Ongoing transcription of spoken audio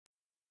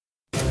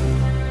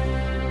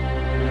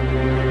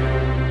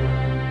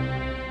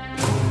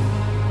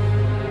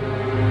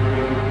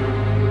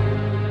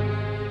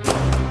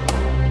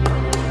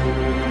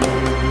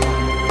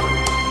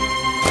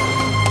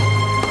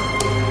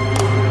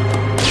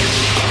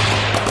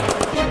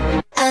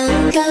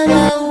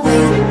gonna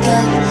wake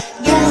up,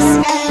 yes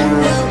and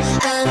no.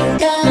 I'm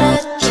gonna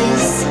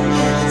kiss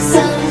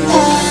some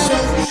part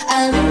of,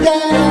 I'm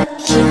gonna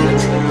keep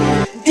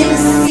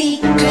this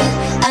secret.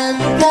 I'm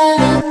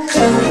gonna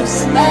close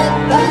my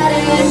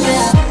body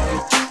now.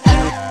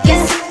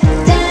 Yes,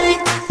 die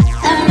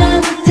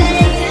another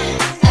day.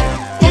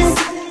 Yes,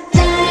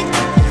 die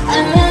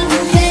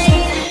another day.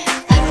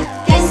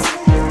 Yes,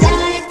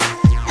 die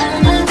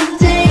another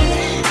day.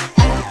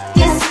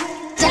 Yes,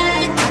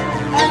 die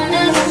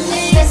another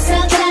day. Yes,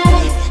 I'll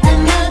die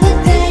another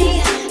day.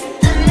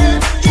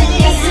 Another day.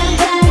 Yes, I'll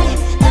die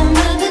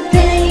another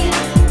day.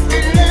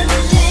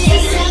 Another day.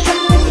 Yes, I'll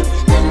die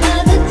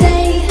another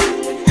day.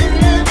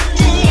 Another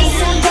day. Yes,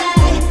 I'll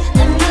die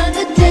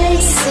another day.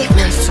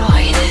 Sigmund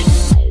Freud.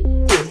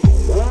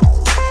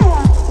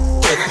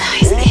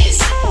 Analyze this.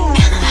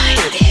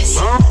 Analyze this.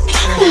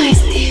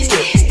 Analyze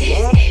this.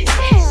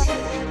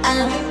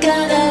 I'm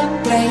gonna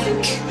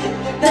break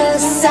the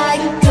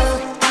cycle.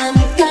 I'm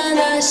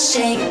gonna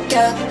shake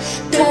up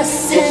the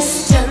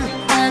system.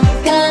 I'm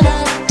gonna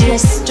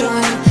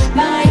destroy